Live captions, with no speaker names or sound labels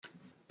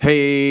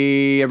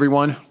Hey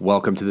everyone,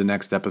 welcome to the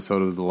next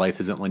episode of the Life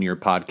Isn't Linear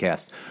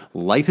podcast.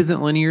 Life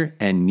isn't linear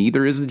and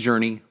neither is the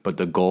journey, but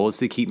the goal is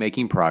to keep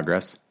making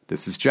progress.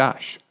 This is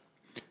Josh.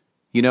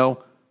 You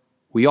know,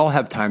 we all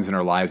have times in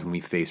our lives when we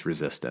face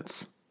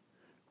resistance.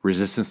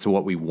 Resistance to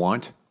what we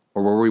want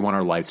or where we want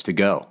our lives to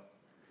go.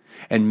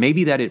 And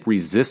maybe that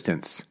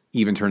resistance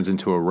even turns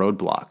into a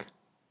roadblock.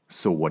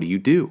 So what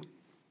do?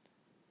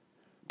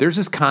 There's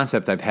this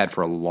concept I've had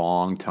for a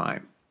long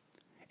time,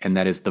 and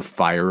that is the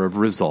fire of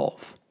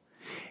resolve.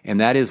 And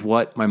that is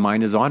what my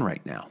mind is on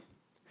right now.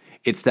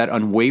 It's that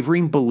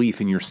unwavering belief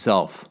in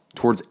yourself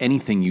towards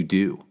anything you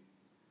do.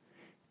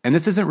 And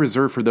this isn't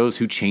reserved for those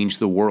who change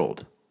the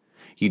world.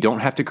 You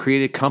don't have to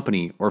create a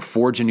company or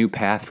forge a new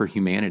path for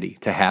humanity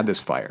to have this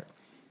fire.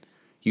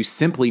 You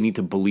simply need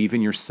to believe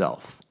in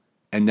yourself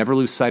and never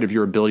lose sight of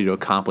your ability to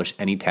accomplish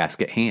any task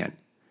at hand,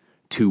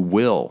 to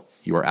will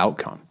your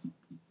outcome.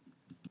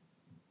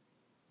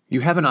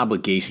 You have an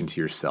obligation to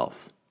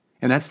yourself,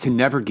 and that's to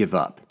never give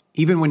up.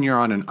 Even when you're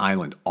on an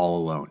island all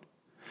alone.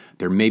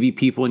 There may be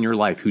people in your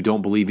life who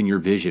don't believe in your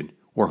vision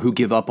or who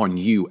give up on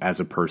you as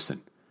a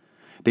person.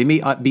 They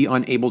may be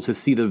unable to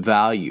see the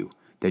value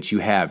that you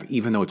have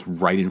even though it's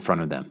right in front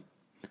of them.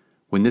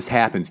 When this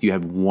happens, you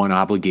have one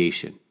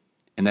obligation,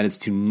 and that is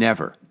to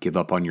never give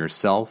up on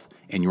yourself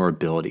and your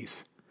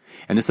abilities.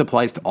 And this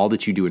applies to all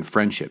that you do in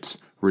friendships,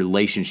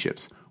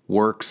 relationships,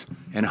 works,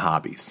 and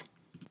hobbies.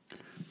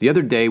 The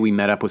other day, we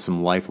met up with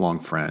some lifelong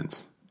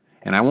friends.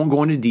 And I won't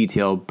go into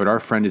detail, but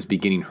our friend is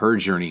beginning her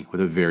journey with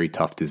a very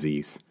tough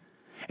disease.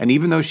 And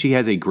even though she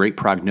has a great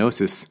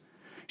prognosis,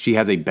 she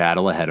has a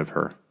battle ahead of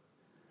her.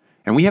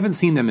 And we haven't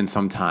seen them in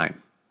some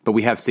time, but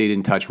we have stayed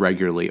in touch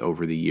regularly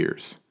over the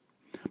years.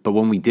 But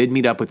when we did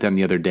meet up with them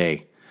the other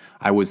day,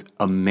 I was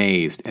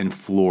amazed and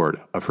floored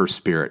of her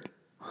spirit,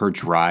 her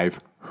drive,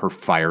 her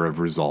fire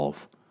of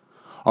resolve.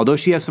 Although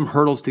she has some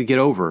hurdles to get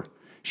over,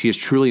 she is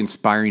truly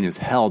inspiring as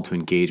hell to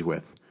engage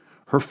with.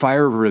 Her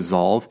fire of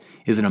resolve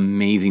is an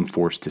amazing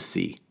force to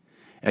see.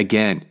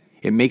 Again,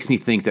 it makes me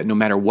think that no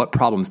matter what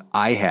problems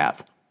I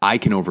have, I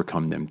can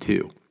overcome them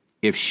too.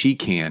 If she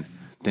can,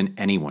 then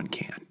anyone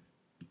can.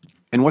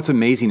 And what's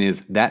amazing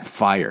is that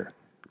fire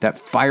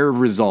of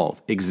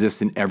resolve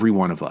exists in every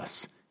one of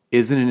us.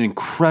 Isn't an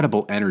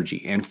incredible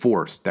energy and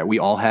force that we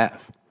all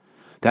have?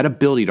 That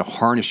ability to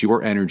harness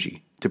your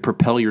energy to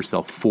propel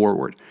yourself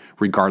forward,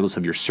 regardless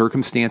of your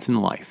circumstance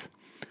in life.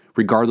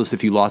 Regardless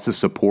if you lost the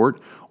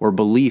support or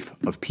belief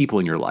of people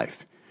in your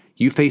life,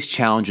 you face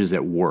challenges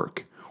at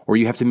work, or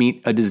you have to meet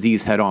a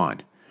disease head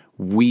on.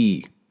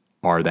 We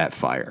are that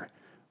fire.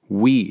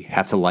 We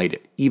have to light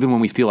it, even when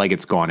we feel like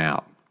it's gone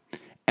out.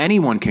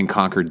 Anyone can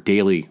conquer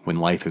daily when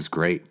life is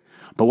great.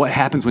 But what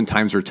happens when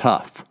times are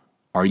tough?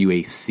 Are you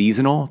a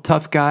seasonal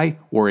tough guy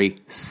or a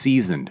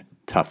seasoned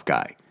tough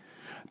guy?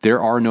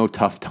 There are no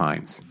tough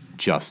times,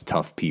 just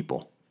tough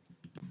people.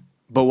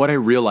 But what I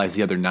realized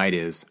the other night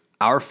is,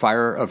 our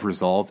fire of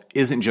resolve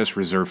isn't just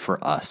reserved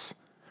for us.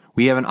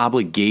 We have an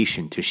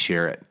obligation to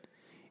share it.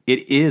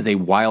 It is a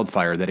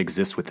wildfire that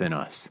exists within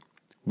us.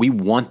 We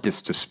want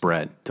this to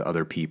spread to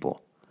other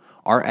people.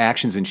 Our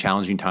actions in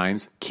challenging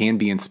times can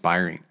be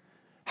inspiring.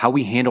 How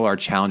we handle our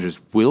challenges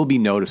will be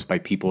noticed by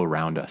people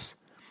around us.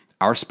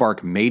 Our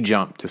spark may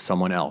jump to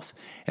someone else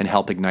and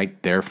help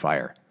ignite their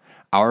fire.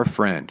 Our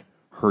friend,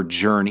 her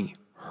journey,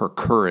 her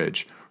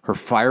courage, her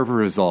fire of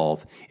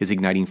resolve is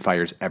igniting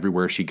fires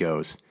everywhere she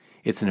goes.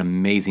 It's an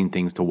amazing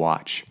thing to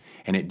watch,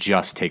 and it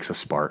just takes a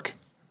spark.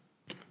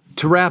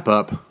 To wrap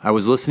up, I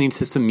was listening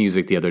to some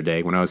music the other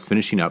day when I was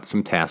finishing up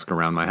some task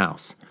around my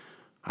house.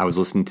 I was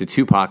listening to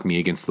Tupac, Me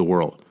Against the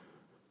World.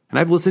 And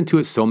I've listened to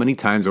it so many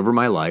times over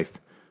my life,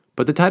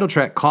 but the title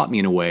track caught me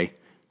in a way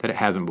that it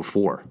hasn't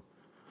before.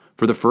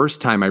 For the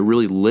first time, I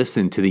really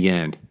listened to the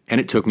end, and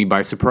it took me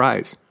by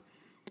surprise.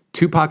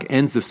 Tupac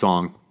ends the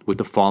song with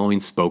the following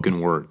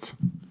spoken words.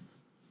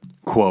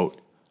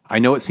 Quote, "I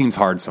know it seems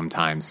hard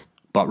sometimes,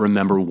 but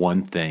remember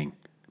one thing.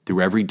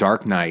 Through every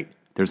dark night,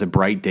 there's a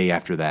bright day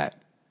after that.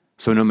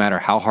 So no matter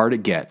how hard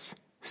it gets,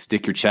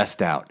 stick your chest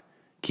out,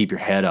 keep your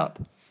head up,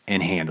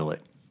 and handle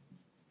it."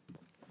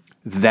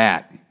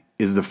 That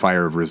is the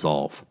fire of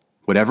resolve.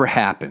 Whatever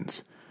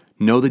happens,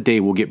 know the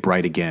day will get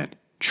bright again.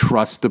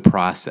 Trust the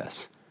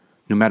process.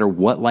 No matter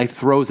what life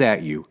throws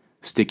at you,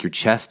 stick your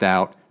chest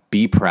out,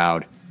 be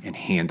proud, and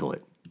handle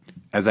it.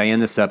 As I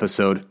end this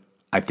episode,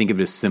 I think of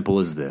it as simple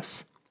as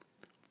this.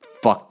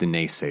 Fuck the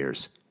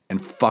naysayers.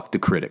 And fuck the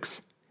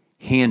critics.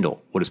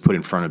 Handle what is put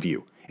in front of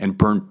you and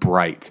burn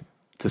bright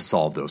to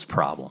solve those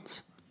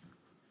problems.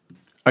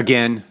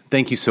 Again,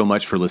 thank you so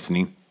much for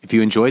listening. If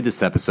you enjoyed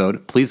this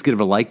episode, please give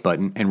it a like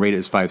button and rate it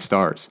as 5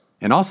 stars.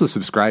 And also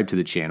subscribe to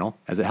the channel,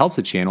 as it helps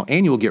the channel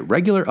and you will get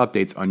regular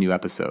updates on new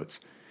episodes.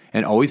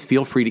 And always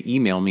feel free to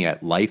email me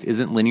at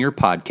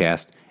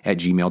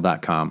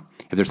lifeisn'tlinearpodcast@gmail.com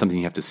if there's something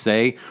you have to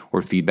say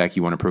or feedback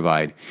you want to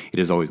provide. It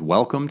is always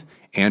welcomed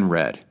and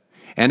read.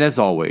 And as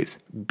always,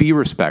 be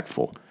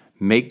respectful.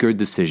 Make good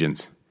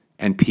decisions.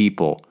 And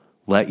people,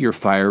 let your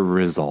fire of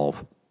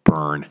resolve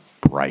burn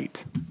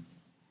bright.